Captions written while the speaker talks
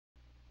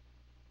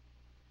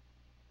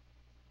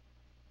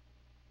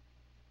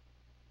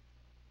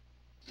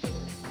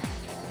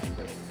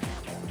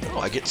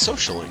I get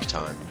social link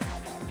time.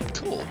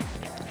 Cool.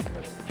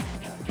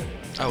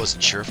 I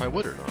wasn't sure if I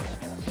would or not.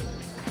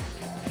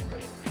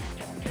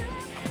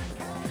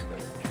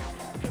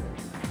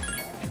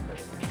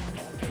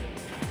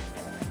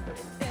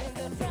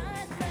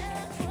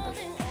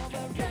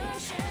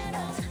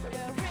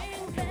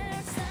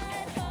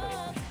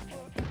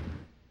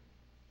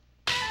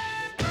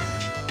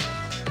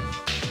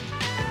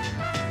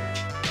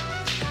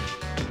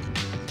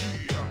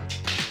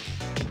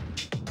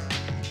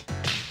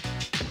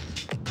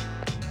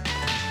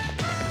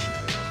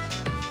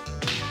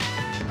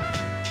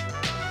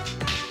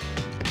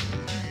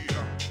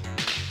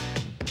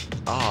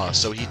 Ah,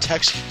 so he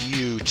texted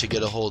you to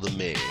get a hold of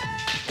me.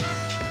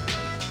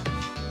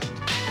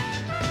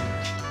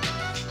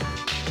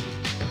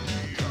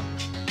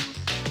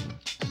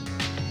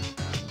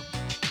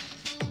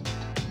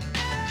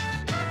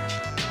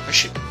 I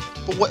should...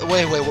 But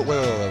wait.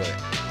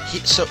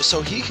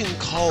 So he can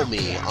call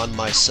me on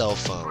my cell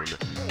phone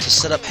to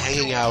set up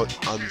hanging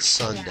out on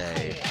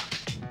Sunday,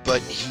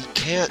 but he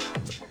can't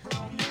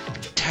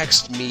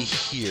text me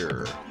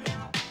here.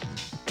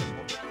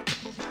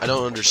 I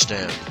don't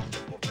understand.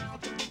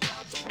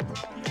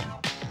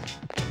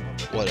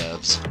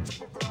 Whatevs.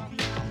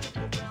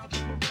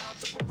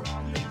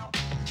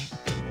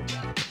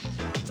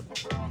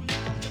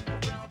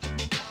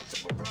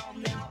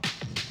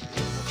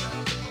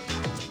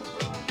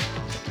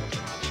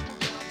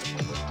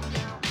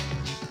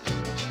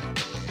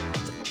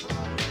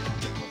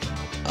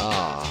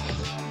 Ah,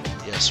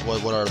 yes,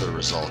 what are the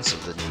results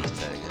of the knee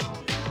thing?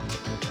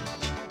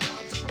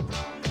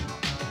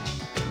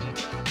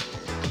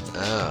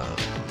 Oh.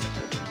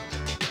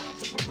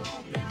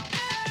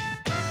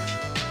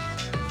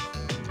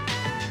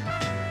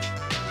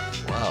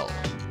 Well.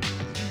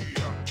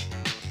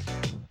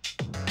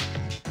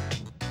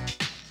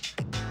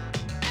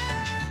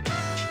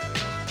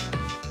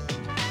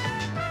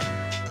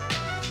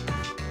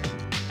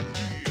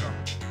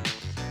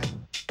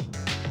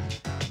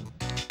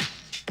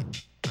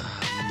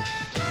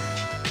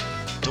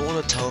 Don't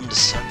want to tell him to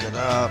suck it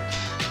up.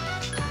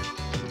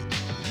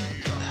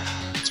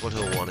 That's what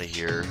he'll want to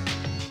hear.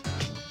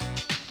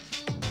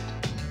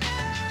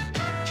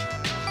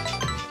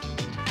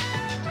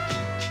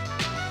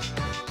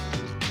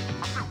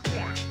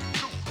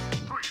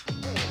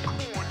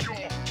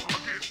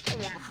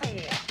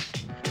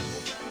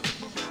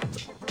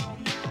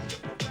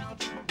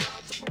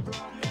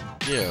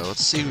 Yeah,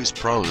 let's see who's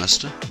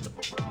promised.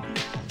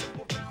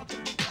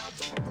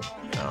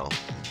 No.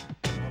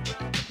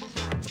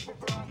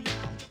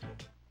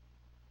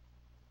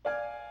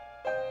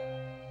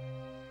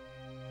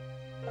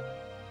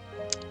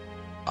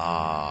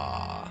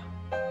 Ah.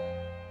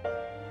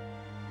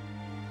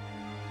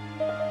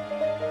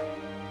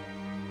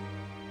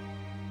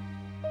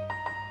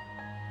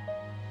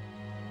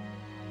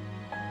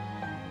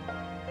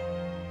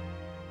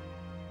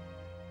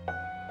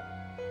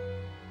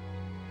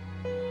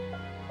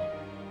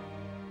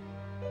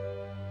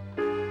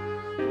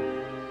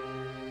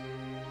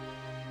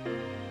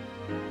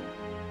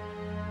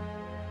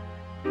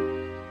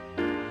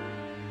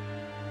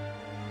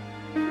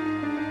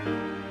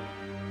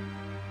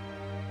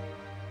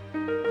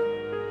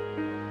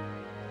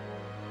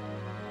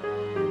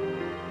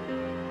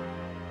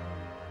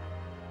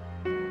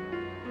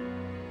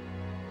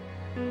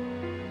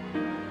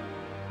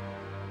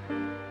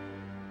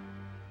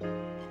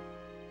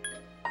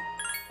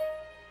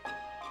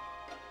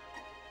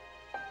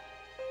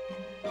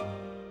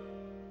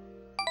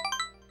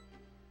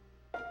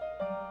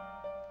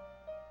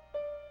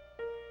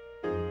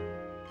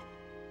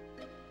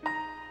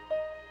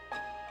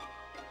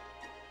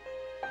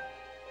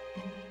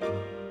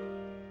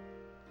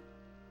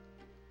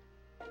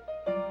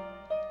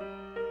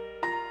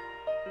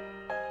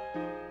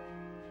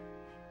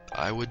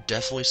 I would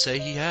definitely say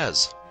he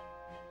has.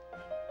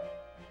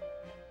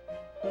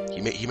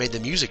 He made the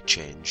music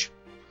change,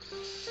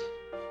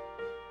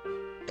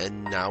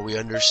 and now we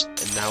understand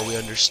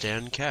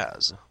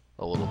Kaz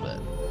a little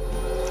bit.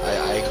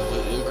 I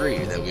completely agree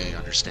that we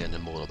understand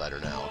him a little better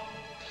now,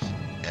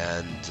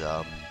 and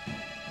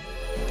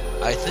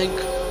I think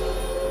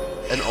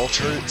an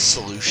alternate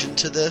solution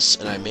to this,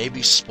 and I may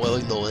be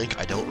spoiling the link,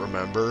 I don't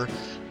remember.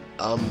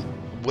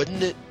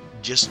 Wouldn't it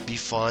just be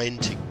fine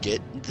to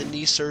get the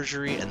knee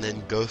surgery and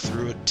then go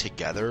through it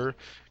together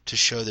to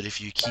show that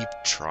if you keep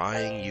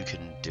trying, you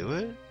can do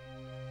it?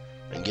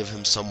 And give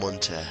him someone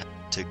to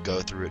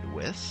go through it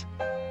with?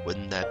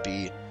 Wouldn't that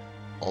be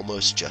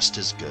almost just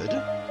as good?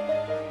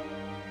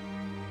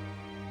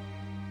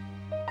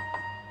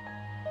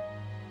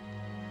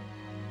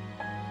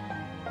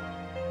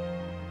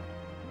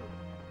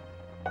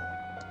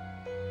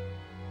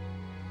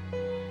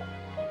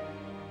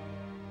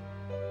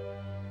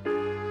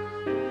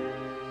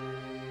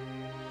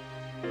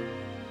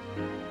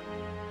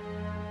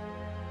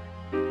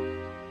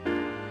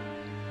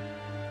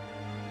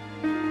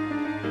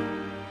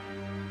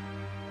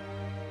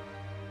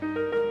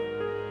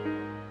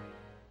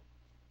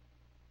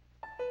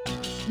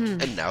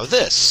 And now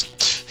this.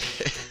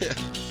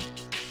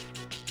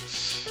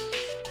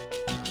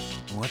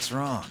 what's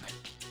wrong?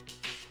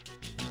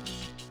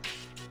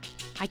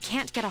 I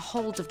can't get a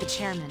hold of the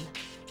chairman.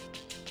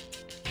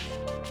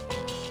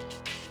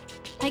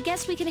 I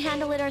guess we can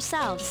handle it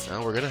ourselves.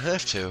 Well, we're gonna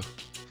have to.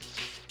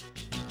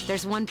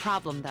 There's one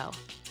problem, though.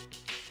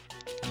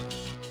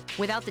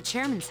 Without the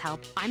chairman's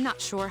help, I'm not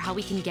sure how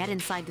we can get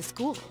inside the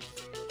school.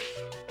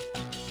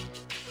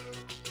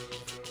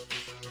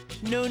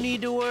 No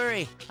need to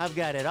worry. I've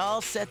got it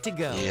all set to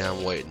go. Yeah,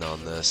 I'm waiting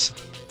on this.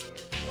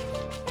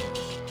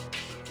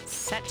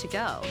 Set to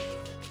go.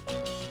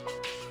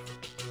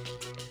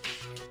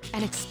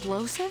 An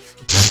explosive?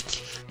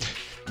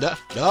 No,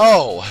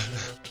 no!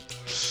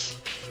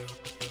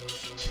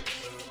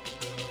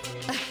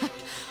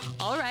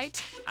 All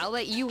right, I'll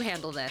let you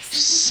handle this.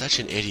 Such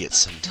an idiot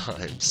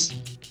sometimes.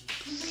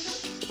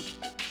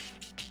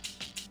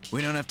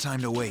 We don't have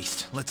time to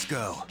waste. Let's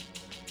go.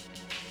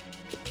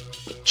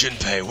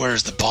 Junpei,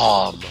 where's the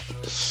bomb?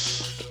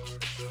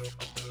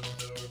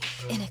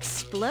 An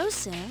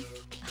explosive?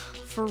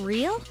 For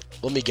real?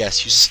 Let me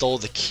guess, you stole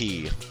the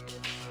key.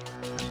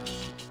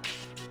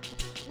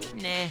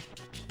 Nah.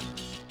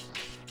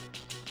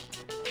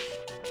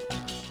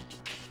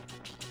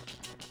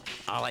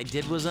 All I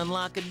did was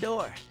unlock a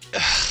door.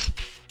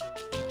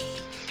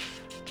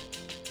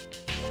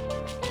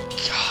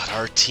 God,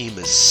 our team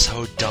is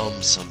so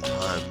dumb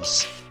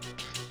sometimes.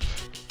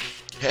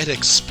 An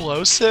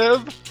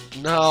explosive?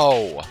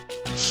 No.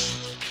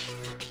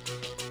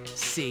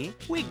 See?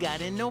 We got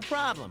in no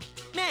problem.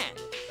 Man,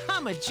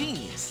 I'm a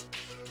genius.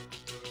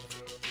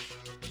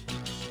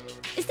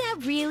 Is that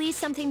really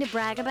something to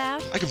brag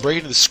about? I can break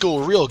into the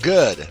school real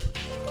good.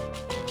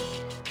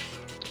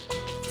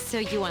 So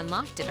you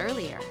unlocked it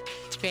earlier.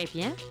 Très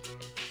bien.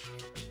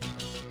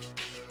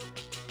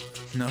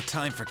 No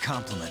time for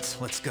compliments.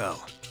 Let's go.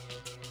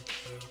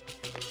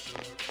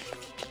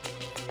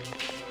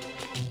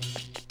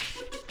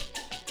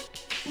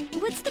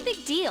 What's the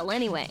big deal,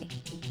 anyway?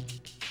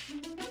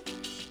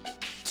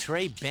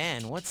 Trey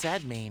Ben, what's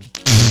that mean?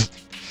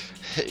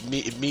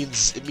 It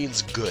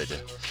means good.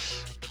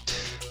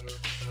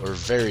 Or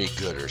very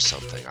good or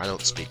something. I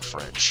don't speak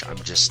French.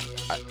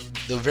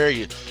 The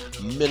very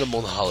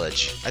minimal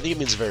knowledge. I think it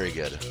means very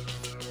good.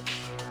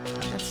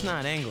 That's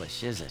not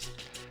English, is it?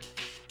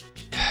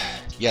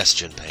 Yes,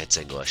 Junpei, it's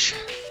English.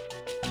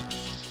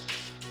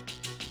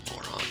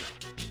 Moron.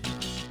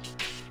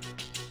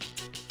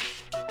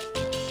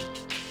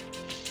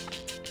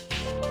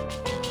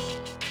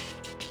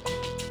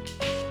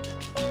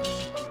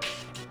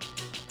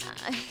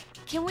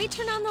 Can we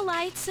turn on the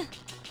lights?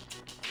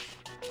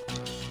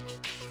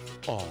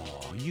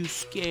 Oh, you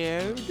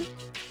scared?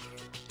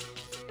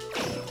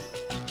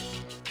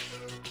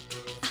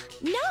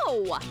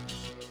 No!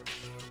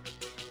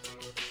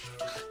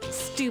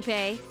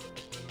 Stupid.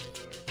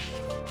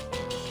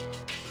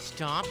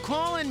 Stop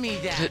calling me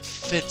It that.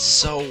 fits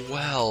so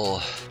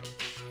well.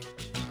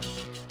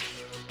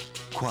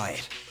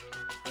 Quiet.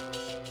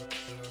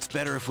 It's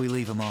better if we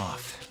leave them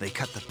off. They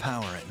cut the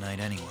power at night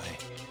anyway.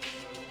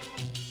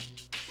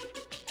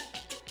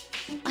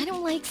 I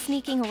don't like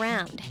sneaking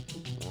around.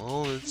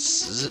 Well,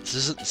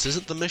 this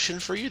isn't the mission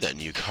for you then,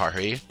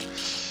 Yukari.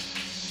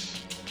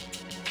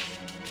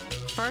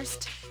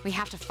 First, we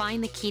have to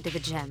find the key to the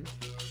gem.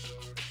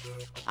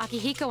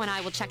 Akihiko and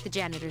I will check the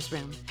janitor's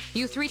room.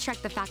 You three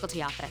check the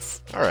faculty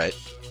office. Alright.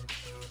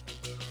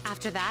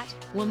 After that,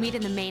 we'll meet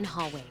in the main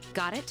hallway.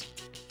 Got it?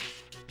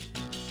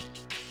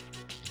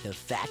 The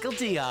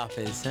faculty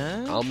office,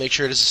 huh? I'll make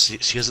sure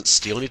she doesn't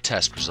steal any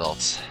test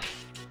results.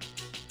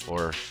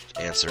 Or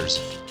answers.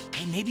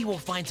 Hey, maybe we'll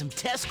find some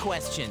test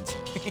questions.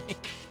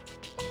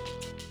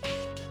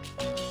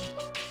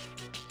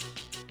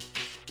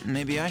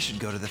 Maybe I should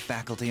go to the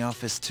faculty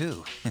office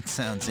too. It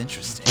sounds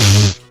interesting.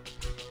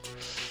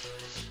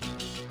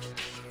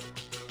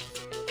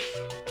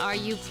 Are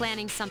you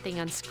planning something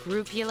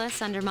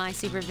unscrupulous under my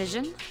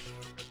supervision?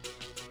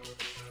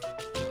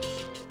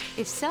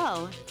 If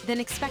so, then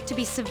expect to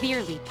be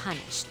severely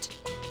punished.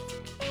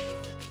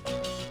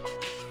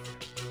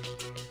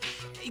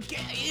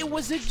 It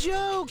was a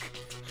joke.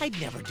 I'd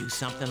never do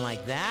something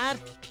like that.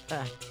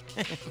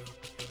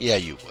 Yeah,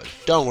 you would.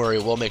 Don't worry,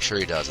 we'll make sure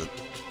he doesn't.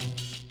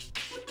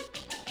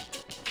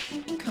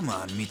 Come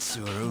on,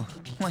 Mitsuru.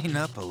 Lighten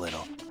up a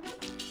little.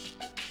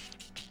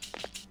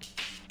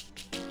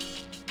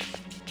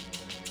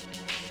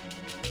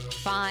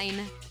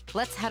 Fine.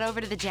 Let's head over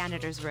to the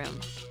janitor's room.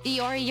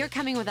 Iori, you're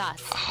coming with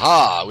us.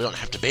 Aha! We don't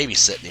have to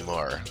babysit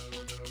anymore.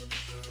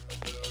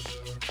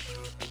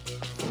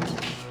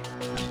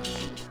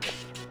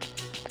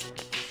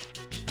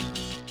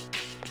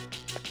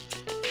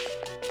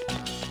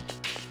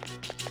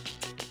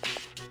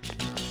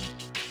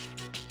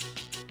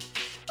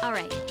 All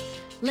right.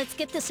 Let's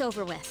get this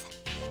over with.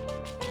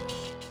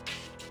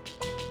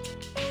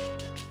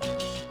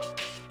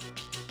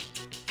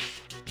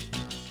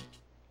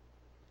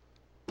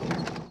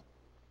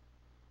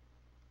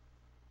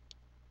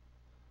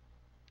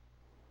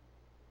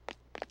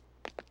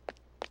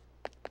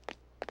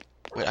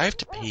 Wait, I have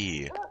to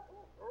pee.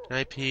 Can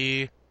I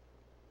pee?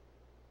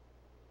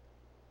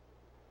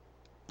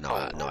 No,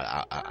 I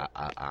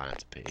I have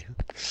to pee.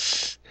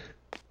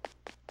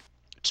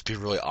 Just be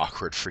really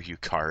awkward for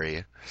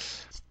Yukari.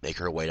 Make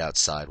her wait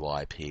outside while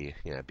I pee.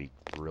 Yeah, it'd be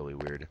really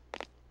weird.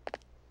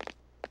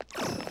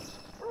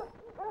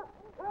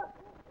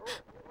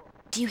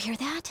 Do you hear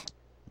that?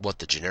 What,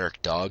 the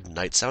generic dog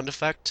night sound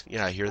effect?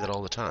 Yeah, I hear that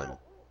all the time.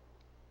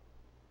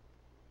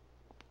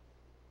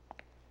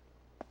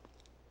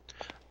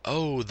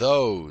 Oh,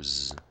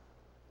 those.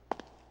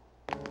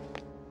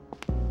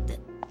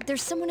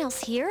 There's someone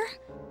else here?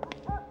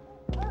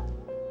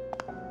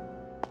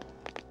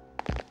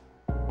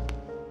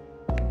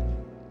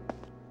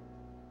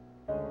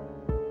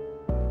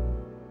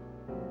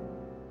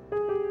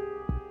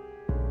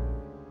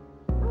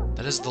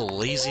 That is the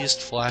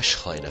laziest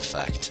flashlight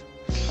effect.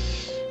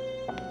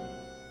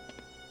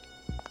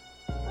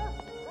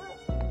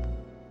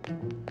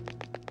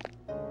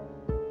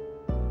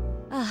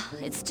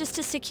 It's just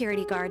a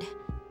security guard.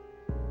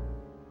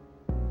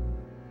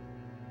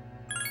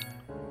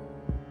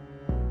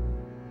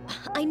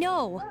 I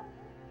know.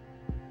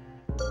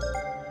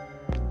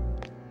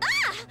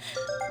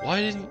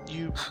 Why didn't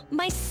you...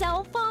 My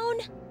cell phone?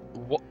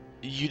 What?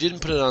 You didn't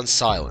put it on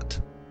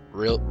silent.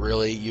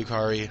 Really,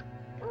 Yukari?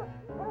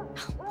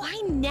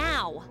 Why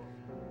now?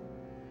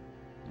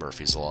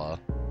 Murphy's Law.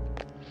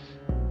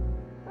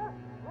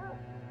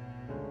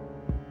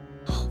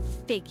 Oh,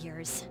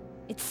 figures.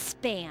 It's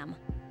spam.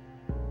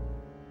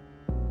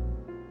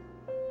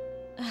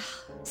 Ugh,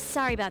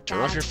 sorry about Turn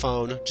that. off your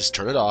phone. Just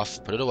turn it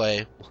off. Put it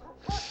away.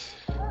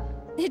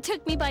 It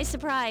took me by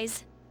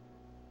surprise.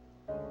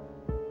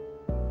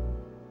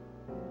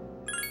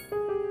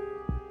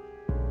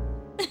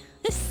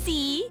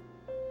 See?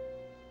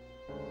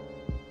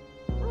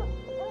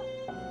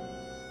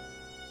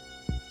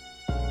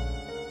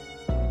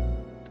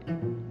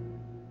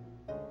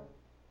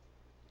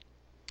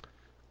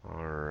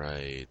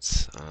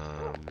 Alright,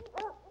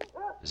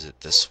 is it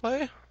this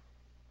way?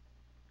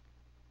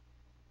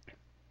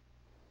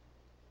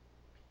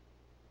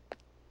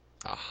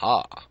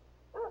 Aha!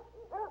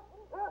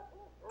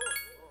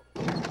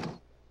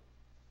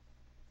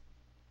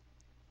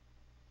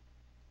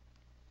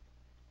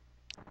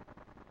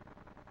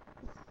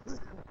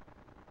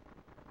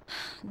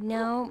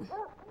 No.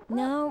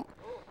 No.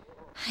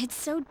 It's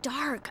so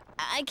dark.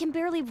 I can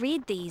barely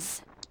read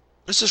these.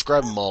 Let's just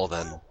grab them all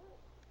then.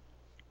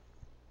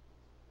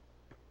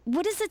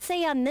 What does it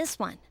say on this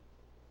one?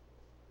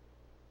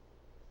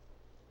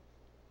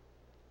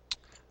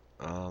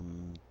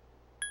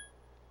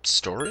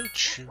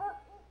 Storage?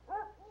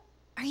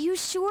 Are you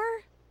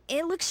sure?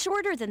 It looks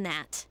shorter than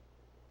that.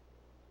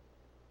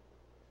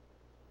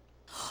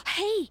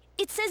 Hey,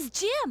 it says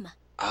gym.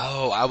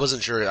 Oh, I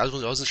wasn't sure. I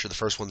wasn't sure the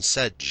first one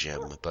said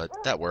gym, but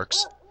that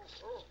works.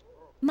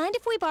 Mind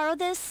if we borrow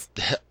this?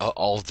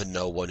 All of the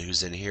no one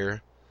who's in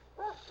here.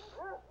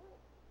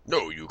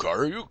 No,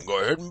 Yukari, you can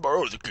go ahead and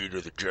borrow the key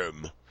to the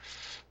gym.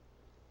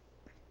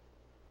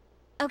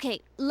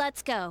 Okay,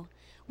 let's go.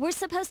 We're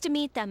supposed to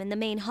meet them in the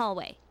main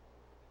hallway.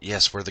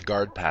 Yes, where the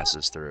guard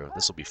passes through.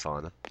 This'll be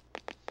fun.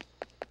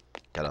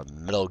 Gotta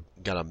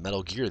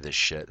Metal Gear this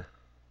shit.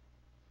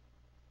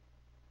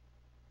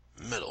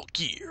 Metal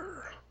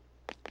Gear.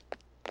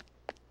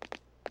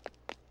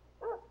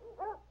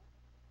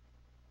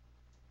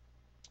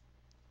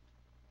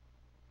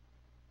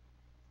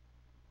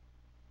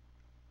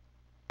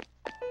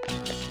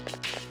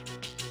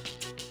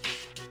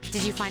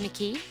 Did you find a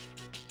key?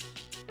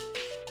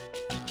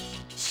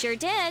 Sure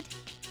did.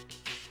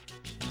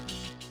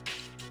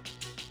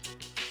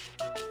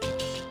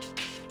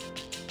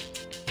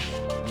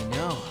 You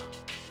know,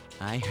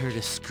 I heard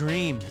a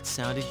scream that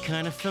sounded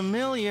kind of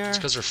familiar. It's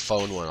because her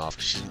phone went off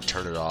because she didn't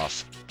turn it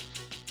off.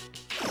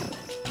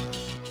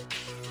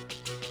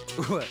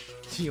 What?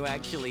 You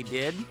actually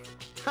did?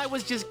 I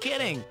was just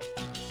kidding.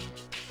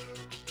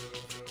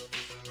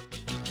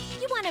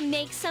 You want to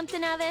make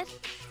something of it?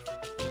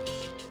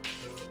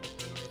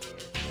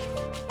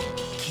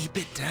 Keep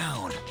it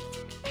down.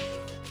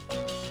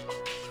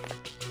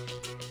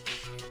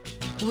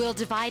 We'll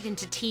divide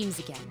into teams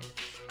again.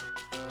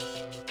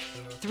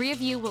 3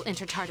 of you will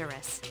enter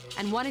Tartarus,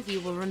 and 1 of you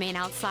will remain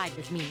outside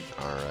with me.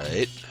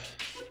 Alright.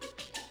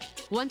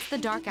 Once the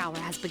dark hour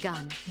has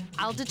begun,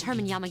 I'll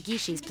determine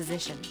Yamagishi's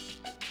position.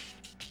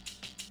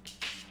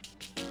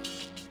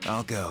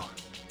 I'll go.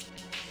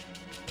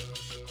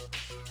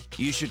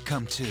 You should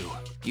come too.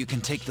 You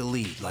can take the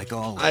lead, like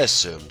always. I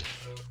assumed.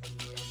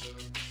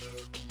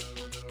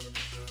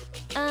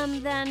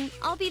 Then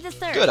I'll be the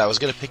third. Good, I was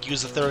gonna pick you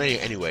as the third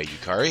anyway,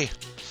 Yukari.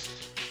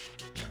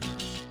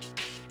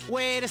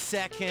 Wait a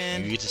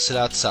second. You need to sit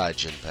outside,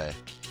 Jinpei.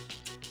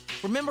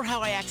 Remember how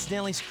I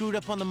accidentally screwed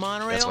up on the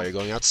monorail? That's why you're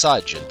going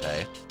outside,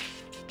 Jinpei.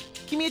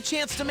 Give me a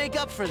chance to make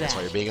up for that. That's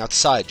why you're being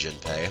outside,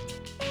 Jinpei.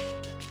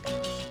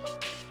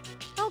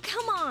 Oh,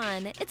 come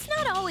on. It's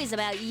not always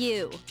about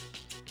you.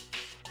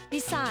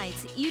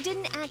 Besides, you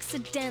didn't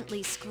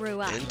accidentally screw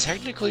up. And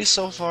technically,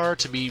 so far,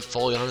 to be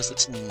fully honest,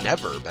 it's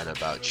never been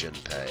about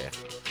Jinpei.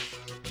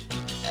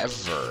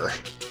 Ever.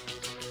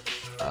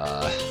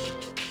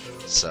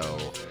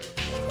 So...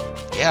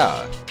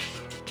 yeah.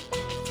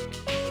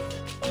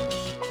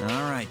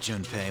 right,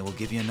 Junpei. We'll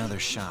give you another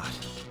shot.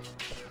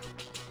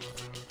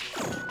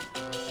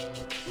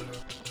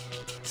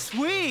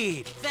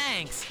 Sweet,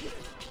 thanks.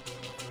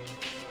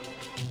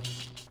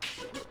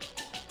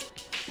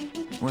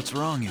 What's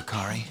wrong,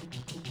 Yukari?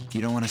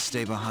 You don't want to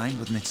stay behind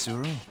with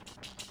Mitsuru?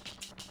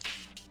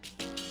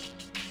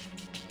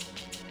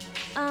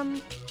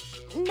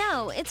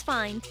 No, it's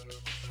fine.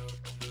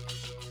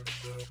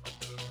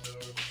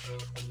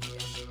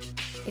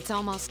 It's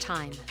almost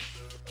time.